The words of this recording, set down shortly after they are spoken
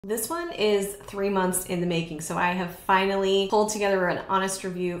This one is 3 months in the making, so I have finally pulled together an honest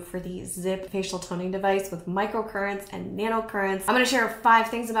review for the ZIIP facial toning device with microcurrents and nanocurrents. I'm going to share 5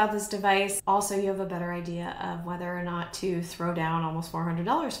 things about this device. Also, you have a better idea of whether or not to throw down almost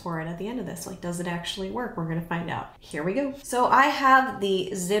 $400 for it at the end of this. Like, does it actually work? We're going to find out. Here we go. So I have the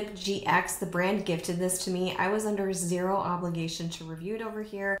ZIIP GX. The brand gifted this to me. I was under zero obligation to review it over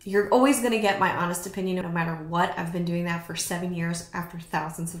here. You're always going to get my honest opinion no matter what. I've been doing that for 7 years after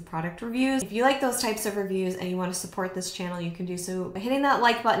thousands of product reviews. If you like those types of reviews and you want to support this channel, you can do so by hitting that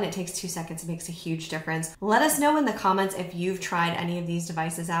like button. It takes 2 seconds. It makes a huge difference. Let us know in the comments if you've tried any of these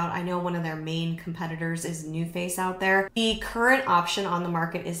devices out. I know one of their main competitors is NuFace out there. The current option on the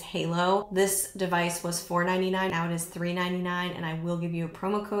market is Halo. This device was $4.99. Now it is $3.99, and I will give you a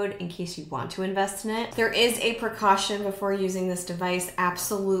promo code in case you want to invest in it. There is a precaution before using this device.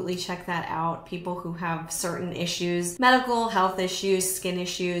 Absolutely check that out. People who have certain issues, medical health issues, skin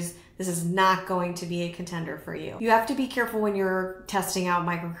issues, this is not going to be a contender for you. You have to be careful when you're testing out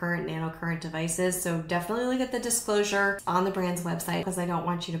microcurrent, nanocurrent devices, so definitely look at the disclosure on the brand's website, because I don't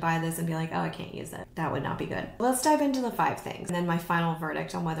want you to buy this and be like, oh, I can't use it. That would not be good. Let's dive into the 5 things, and then my final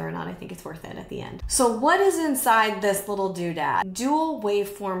verdict on whether or not I think it's worth it at the end. So what is inside this little doodad? Dual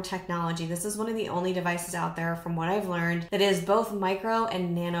waveform technology. This is one of the only devices out there, from what I've learned, that is both micro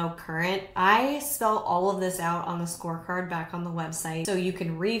and nanocurrent. I spell all of this out on the scorecard back on the website, so you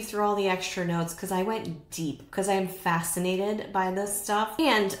can read through all the extra notes, because I went deep, because I am fascinated by this stuff,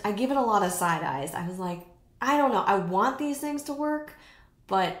 and I give it a lot of side eyes. I was like, I don't know, I want these things to work,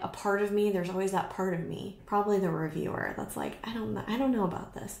 but a part of me, there's always that part of me, probably the reviewer, that's like, I don't know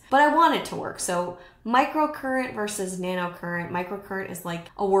about this, but I want it to work. So microcurrent versus nanocurrent. Microcurrent is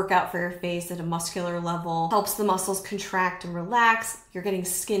like a workout for your face at a muscular level, helps the muscles contract and relax. You're getting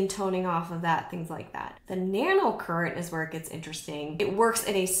skin toning off of that, things like that. The nanocurrent is where it gets interesting. It works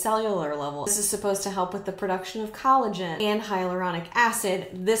at a cellular level. This is supposed to help with the production of collagen and hyaluronic acid.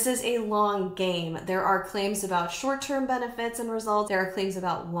 This is a long game. There are claims about short-term benefits and results. There are claims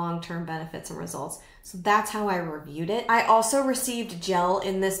about long-term benefits and results. So that's how I reviewed it. I also received gel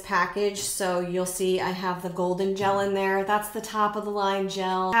in this package. So you'll see I have the golden gel in there. That's the top of the line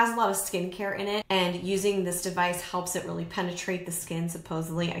gel. It has a lot of skincare in it, and using this device helps it really penetrate the skin,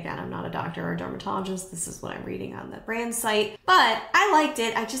 supposedly. Again, I'm not a doctor or a dermatologist. This is what I'm reading on the brand site, but I liked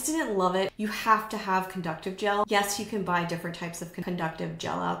it. I just didn't love it. You have to have conductive gel. Yes, you can buy different types of conductive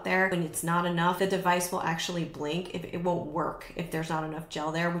gel out there. When it's not enough, the device will actually blink. If it won't work if there's not enough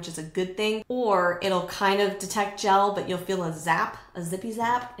gel there, which is a good thing, or it'll kind of detect gel, but you'll feel a zap, a zippy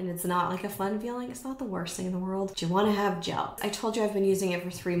zap, and it's not like a fun feeling. It's not the worst thing in the world, but you want to have gel. I told you I've been using it for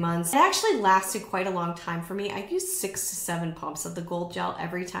 3 months. It actually lasted quite a long time for me. I used 6 to 7 pumps of the gold gel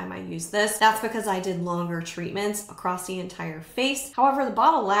every time I use this. That's because I did longer treatments across the entire face. However, the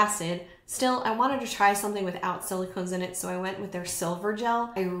bottle lasted. Still, I wanted to try something without silicones in it, so I went with their silver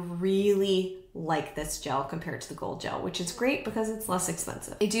gel. I really like this gel compared to the gold gel, which is great because it's less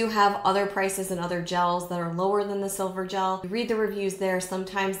expensive. They do have other prices and other gels that are lower than the silver gel. You read the reviews there.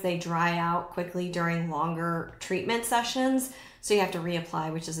 Sometimes they dry out quickly during longer treatment sessions, so you have to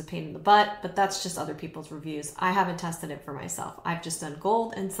reapply, which is a pain in the butt, but that's just other people's reviews. I haven't tested it for myself. I've just done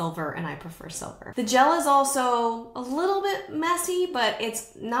gold and silver, and I prefer silver. The gel is also a little bit messy, but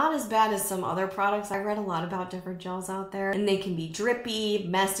it's not as bad as some other products. I read a lot about different gels out there, and they can be drippy,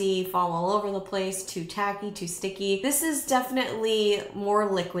 messy, fall all over the place, too tacky, too sticky. This is definitely more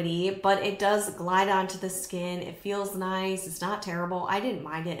liquidy, but it does glide onto the skin. It feels nice. It's not terrible. I didn't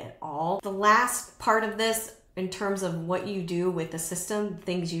mind it at all. The last part of this, in terms of what you do with the system,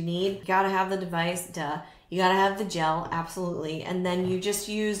 things you need, you gotta have the device, duh. You gotta have the gel, absolutely. And then you just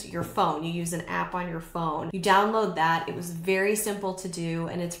use your phone. You use an app on your phone. You download that. It was very simple to do,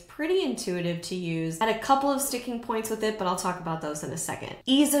 and it's pretty intuitive to use. I had a couple of sticking points with it, but I'll talk about those in a second.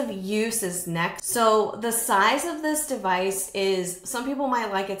 Ease of use is next. So the size of this device is, some people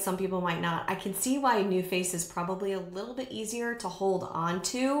might like it, some people might not. I can see why NuFace is probably a little bit easier to hold on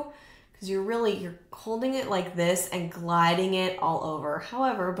to, because you're holding it like this and gliding it all over.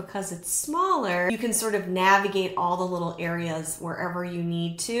 However, because it's smaller, you can sort of navigate all the little areas wherever you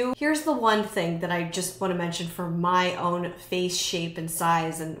need to. Here's the one thing that I just want to mention for my own face shape and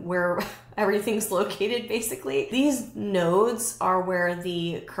size and where everything's located, basically. These nodes are where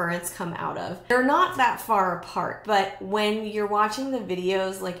the currents come out of. They're not that far apart, but when you're watching the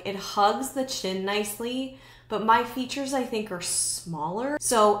videos, like, it hugs the chin nicely, but my features I think are smaller.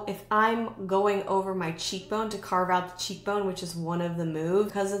 So if I'm going over my cheekbone to carve out the cheekbone, which is one of the moves,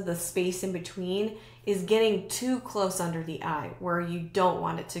 because of the space in between is getting too close under the eye, where you don't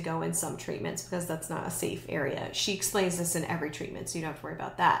want it to go in some treatments because that's not a safe area. She explains this in every treatment, so you don't have to worry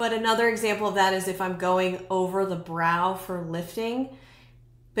about that. But another example of that is if I'm going over the brow for lifting,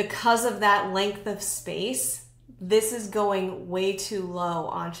 because of that length of space, this is going way too low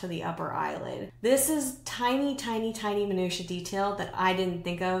onto the upper eyelid. This is tiny, tiny, tiny minutia detail that I didn't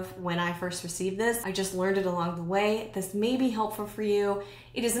think of when I first received this. I just learned it along the way. This may be helpful for you.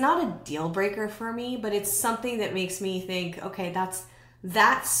 It is not a deal breaker for me, but it's something that makes me think, okay,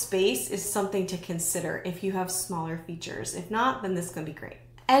 that space is something to consider if you have smaller features. If not, then this is gonna be great.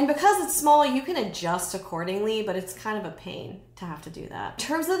 And because it's small, you can adjust accordingly, but it's kind of a pain to have to do that. In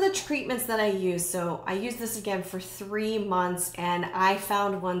terms of the treatments that I use, so I used this again for 3 months and I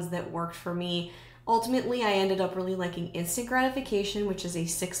found ones that worked for me. Ultimately, I ended up really liking instant gratification, which is a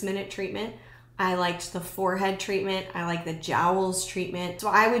 6-minute treatment. I liked the forehead treatment. I like the jowls treatment. So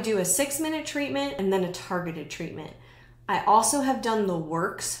I would do a 6-minute treatment and then a targeted treatment. I also have done the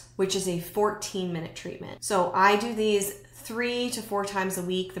works, which is a 14-minute treatment. So I do these 3 to 4 times a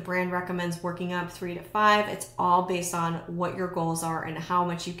week. The brand recommends working up 3 to 5. It's all based on what your goals are and how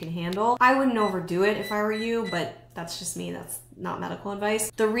much you can handle. I wouldn't overdo it if I were you, but that's just me. That's not medical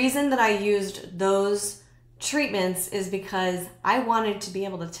advice. The reason that I used those treatments is because I wanted to be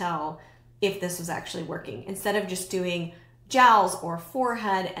able to tell if this was actually working. Instead of just doing jowls or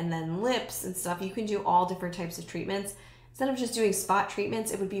forehead and then lips and stuff, you can do all different types of treatments. Instead of just doing spot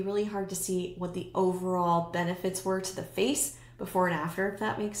treatments, it would be really hard to see what the overall benefits were to the face before and after, if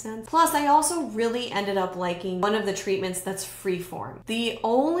that makes sense. Plus, I also really ended up liking one of the treatments that's freeform. The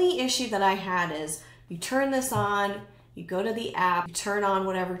only issue that I had is you turn this on, you go to the app, you turn on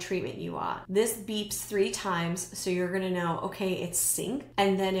whatever treatment you want. This beeps 3 times, so you're gonna know, okay, it's synced.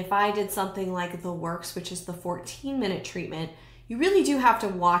 And then if I did something like the works, which is the 14-minute treatment, you really do have to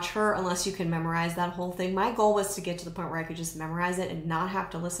watch her unless you can memorize that whole thing. My goal was to get to the point where I could just memorize it and not have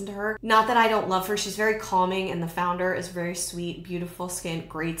to listen to her. Not that I don't love her, she's very calming and the founder is very sweet, beautiful skin,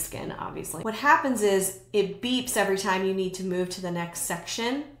 great skin, obviously. What happens is it beeps every time you need to move to the next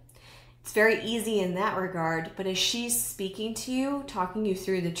section. It's very easy in that regard, but as she's speaking to you, talking you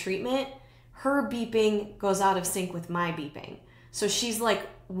through the treatment, her beeping goes out of sync with my beeping. So she's like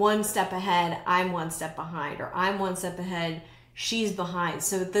 1 step ahead, I'm 1 step behind, or I'm 1 step ahead, she's behind.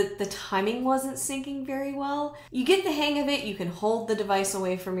 So the timing wasn't syncing very well. You get the hang of it. You can hold the device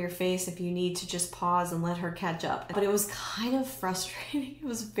away from your face if you need to just pause and let her catch up. But it was kind of frustrating. It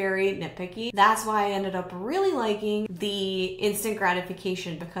was very nitpicky. That's why I ended up really liking the instant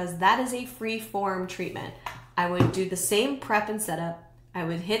gratification, because that is a free form treatment. I would do the same prep and setup. I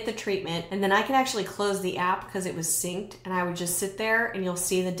would hit the treatment and then I could actually close the app because it was synced, and I would just sit there and you'll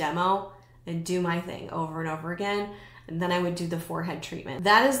see the demo and do my thing over and over again. And then I would do the forehead treatment.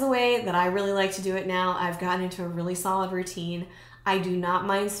 That is the way that I really like to do it now. I've gotten into a really solid routine. I do not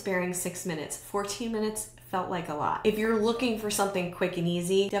mind sparing 6 minutes. 14 minutes felt like a lot. If you're looking for something quick and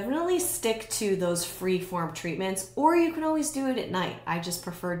easy, definitely stick to those free form treatments, or you can always do it at night. I just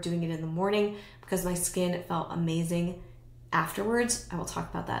prefer doing it in the morning because my skin felt amazing afterwards. I will talk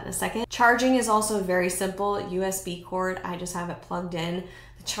about that in a second. Charging is also very simple. USB cord, I just have it plugged in.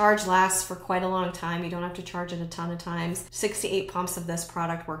 The charge lasts for quite a long time. You don't have to charge it a ton of times. 6 to 8 pumps of this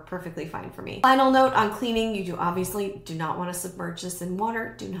product work perfectly fine for me. Final note on cleaning, you obviously do not want to submerge this in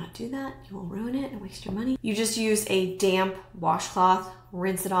water. Do not do that. You will ruin it and waste your money. You just use a damp washcloth,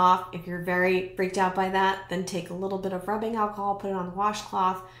 rinse it off. If you're very freaked out by that, then take a little bit of rubbing alcohol, put it on the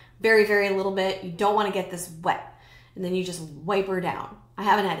washcloth, very, very little bit. You don't want to get this wet. And then you just wipe her down. I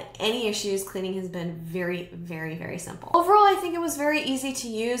haven't had any issues. Cleaning has been very, very, very simple. Overall, I think it was very easy to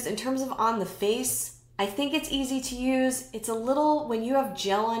use. In terms of on the face, I think it's easy to use. It's a little, when you have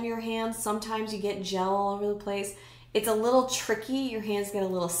gel on your hands, sometimes you get gel all over the place. It's a little tricky. Your hands get a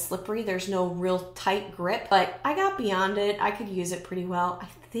little slippery. There's no real tight grip, but I got beyond it. I could use it pretty well. I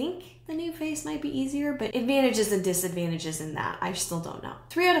think the new face might be easier, but advantages and disadvantages in that, I still don't know.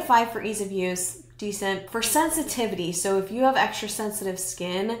 3 out of 5 for ease of use. Decent. For sensitivity, so if you have extra sensitive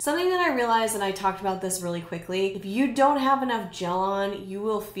skin, something that I realized, and I talked about this really quickly, if you don't have enough gel on, you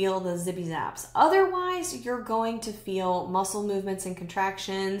will feel the zippy zaps. Otherwise, you're going to feel muscle movements and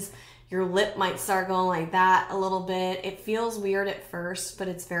contractions. Your lip might start going like that a little bit. It feels weird at first, but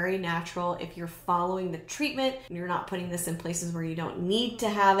it's very natural if you're following the treatment and you're not putting this in places where you don't need to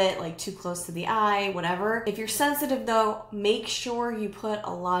have it, like too close to the eye, whatever. If you're sensitive though, make sure you put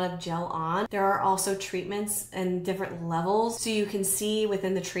a lot of gel on. There are also treatments and different levels, so you can see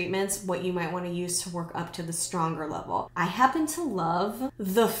within the treatments what you might want to use to work up to the stronger level. I happen to love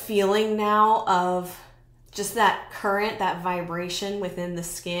the feeling now of just that current, that vibration within the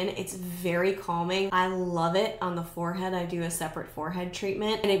skin. It's very calming. I love it on the forehead. I do a separate forehead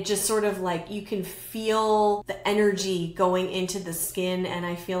treatment, and it just sort of like, you can feel the energy going into the skin, and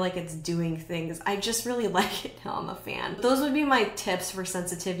I feel like it's doing things. I just really like it now. I'm a fan. Those would be my tips for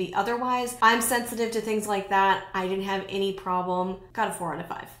sensitivity. Otherwise, I'm sensitive to things like that. I didn't have any problem. Got a 4 out of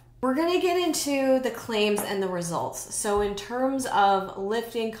 5. We're gonna get into the claims and the results. So in terms of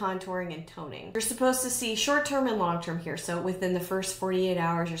lifting, contouring, and toning, you're supposed to see short-term and long-term here. So within the first 48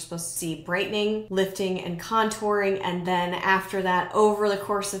 hours, you're supposed to see brightening, lifting, and contouring. And then after that, over the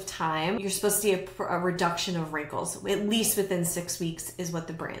course of time, you're supposed to see a reduction of wrinkles, at least within 6 weeks is what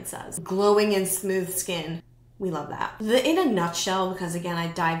the brand says. Glowing and smooth skin. We love that. In a nutshell, because again, I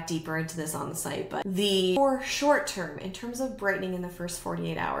dive deeper into this on the site, but for short term, in terms of brightening in the first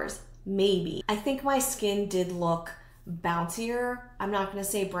 48 hours, maybe. I think my skin did look bouncier. I'm not gonna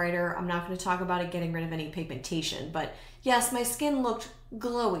say brighter. I'm not gonna talk about it getting rid of any pigmentation, but yes, my skin looked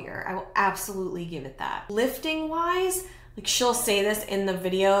glowier. I will absolutely give it that. Lifting wise, like she'll say this in the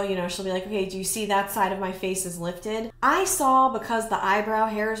video, you know, she'll be like, okay, do you see that side of my face is lifted? I saw, because the eyebrow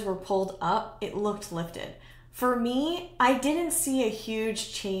hairs were pulled up, it looked lifted. For me, I didn't see a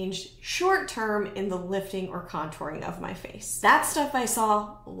huge change short term in the lifting or contouring of my face. That stuff I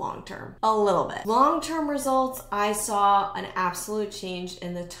saw long term, a little bit. Long term results, I saw an absolute change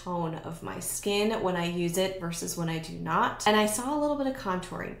in the tone of my skin when I use it versus when I do not. And I saw a little bit of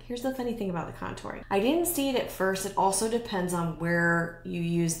contouring. Here's the funny thing about the contouring. I didn't see it at first. It also depends on where you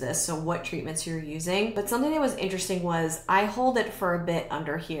use this, so what treatments you're using. But something that was interesting was I hold it for a bit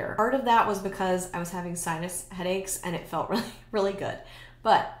under here. Part of that was because I was having sinus headaches and it felt really good,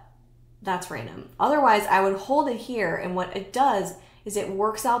 but that's random. Otherwise, I would hold it here, and what it does is it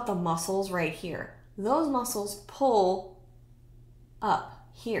works out the muscles right here. Those muscles pull up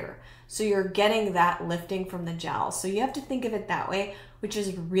here, so you're getting that lifting from the gel. So you have to think of it that way, which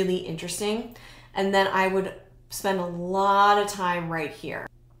is really interesting. And then I would spend a lot of time right here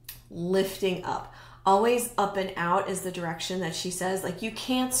lifting up. Always up and out is the direction that she says. Like, you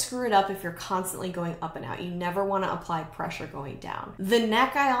can't screw it up if you're constantly going up and out. You never want to apply pressure going down. The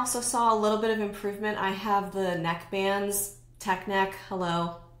neck, I also saw a little bit of improvement. I have the neck bands, tech neck,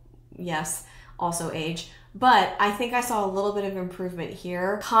 hello, yes, also age. But I think I saw a little bit of improvement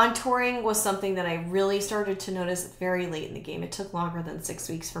here. Contouring was something that I really started to notice very late in the game. It took longer than 6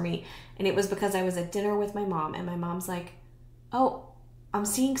 weeks for me. And it was because I was at dinner with my mom, and my mom's like, oh, I'm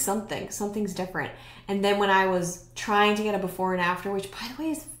seeing something's different. And then when I was trying to get a before and after, which by the way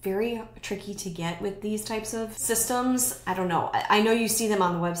is very tricky to get with these types of systems, I don't know. I know you see them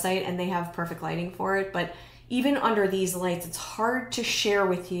on the website and they have perfect lighting for it, but even under these lights, it's hard to share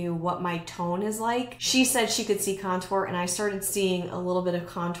with you what my tone is like. She said she could see contour, and I started seeing a little bit of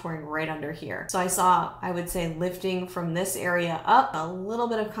contouring right under here. So I saw, I would say, lifting from this area up, a little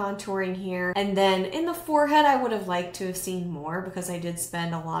bit of contouring here. And then in the forehead, I would have liked to have seen more because I did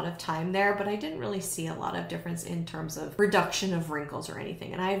spend a lot of time there, but I didn't really see a lot of difference in terms of reduction of wrinkles or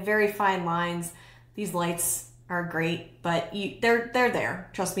anything. And I have very fine lines. These lights are great, but they're there.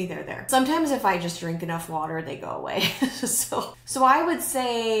 Trust me, they're there. Sometimes if I just drink enough water, they go away. So I would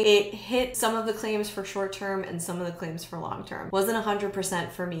say it hit some of the claims for short term and some of the claims for long term. Wasn't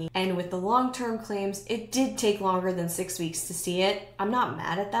 100% for me. And with the long term claims, it did take longer than 6 weeks to see it. I'm not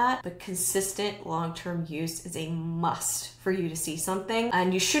mad at that, but consistent long term use is a must for you to see something.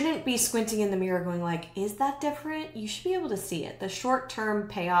 And you shouldn't be squinting in the mirror going like, is that different? You should be able to see it. The short term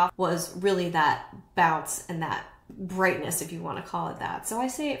payoff was really that bounce and that brightness, if you want to call it that. So I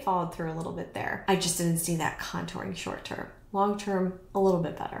say it followed through a little bit there. I just didn't see that contouring short term. Long term, a little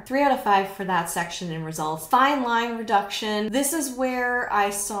bit better. 3 out of 5 for that section in results. Fine line reduction. This is where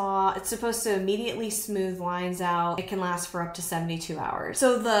I saw it's supposed to immediately smooth lines out. It can last for up to 72 hours.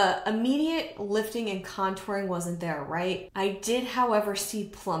 So the immediate lifting and contouring wasn't there, right? I did, however, see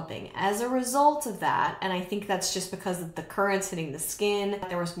plumping as a result of that. And I think that's just because of the currents hitting the skin.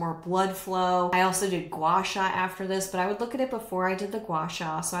 There was more blood flow. I also did gua sha after this, but I would look at it before I did the gua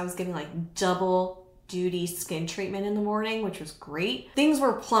sha. So I was getting like double duty skin treatment in the morning, which was great. Things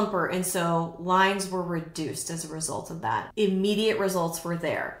were plumper, and so lines were reduced as a result of that. Immediate results were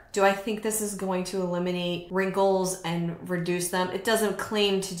there. Do I think this is going to eliminate wrinkles and reduce them? It doesn't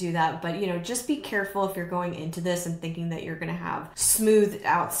claim to do that, but just be careful if you're going into this and thinking that you're gonna have smoothed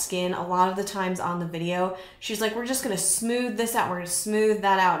out skin. A lot of the times on the video, she's like, we're just gonna smooth this out, we're gonna smooth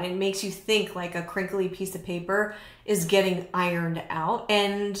that out. And it makes you think like a crinkly piece of paper is getting ironed out.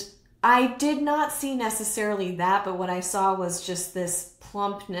 And I did not see necessarily that, but what I saw was just this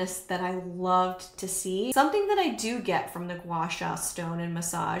plumpness that I loved to see. Something that I do get from the gua sha stone and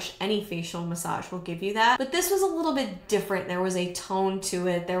massage. Any facial massage will give you that, but this was a little bit different. There was a tone to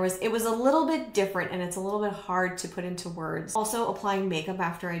it. It was a little bit different, and it's a little bit hard to put into words. Also, applying makeup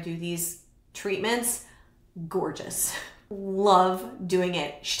after I do these treatments, gorgeous. Love doing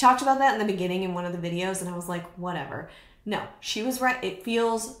it. She talked about that in the beginning in one of the videos, and I was like, whatever. No, she was right. It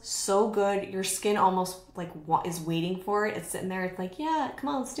feels so good. Your skin almost like is waiting for it. It's sitting there. It's like, yeah, come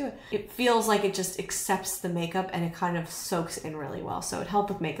on, let's do it. It feels like it just accepts the makeup and it kind of soaks in really well. So it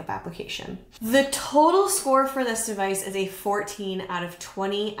helped with makeup application. The total score for this device is a 14 out of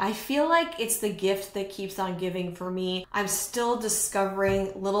 20. I feel like it's the gift that keeps on giving for me. I'm still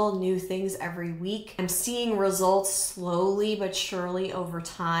discovering little new things every week. I'm seeing results slowly but surely over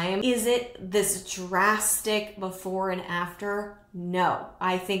time. Is it this drastic before and after? No,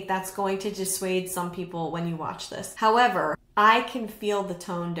 I think that's going to dissuade some people when you watch this. However, I can feel the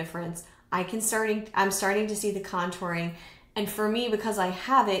tone difference. I'm starting to see the contouring. And for me, because I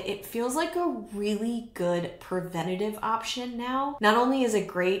have it, it feels like a really good preventative option now. Not only is it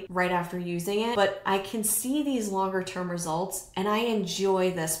great right after using it, but I can see these longer term results and I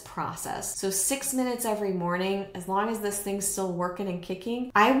enjoy this process. So 6 minutes every morning, as long as this thing's still working and kicking,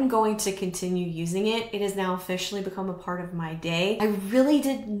 I'm going to continue using it. It has now officially become a part of my day. I really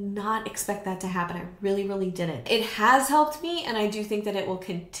did not expect that to happen. I really, really didn't. It has helped me, and I do think that it will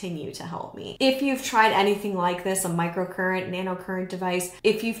continue to help me. If you've tried anything like this, a microcurrent, nanocurrent device,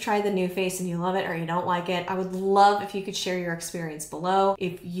 if you've tried the NuFace and you love it or you don't like it, I would love if you could share your experience below.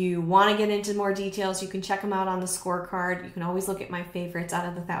 If you want to get into more details, you can check them out on the scorecard. You can always look at my favorites out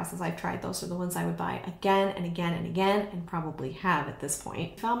of the thousands I've tried. Those are the ones I would buy again and again and again, and probably have at this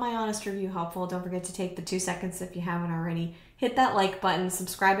point. Found my honest review helpful. Don't forget to take the 2 seconds if you haven't already. Hit that like button,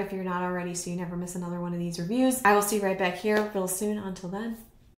 subscribe if you're not already so you never miss another one of these reviews. I will see you right back here real soon. Until then,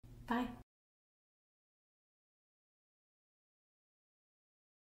 bye.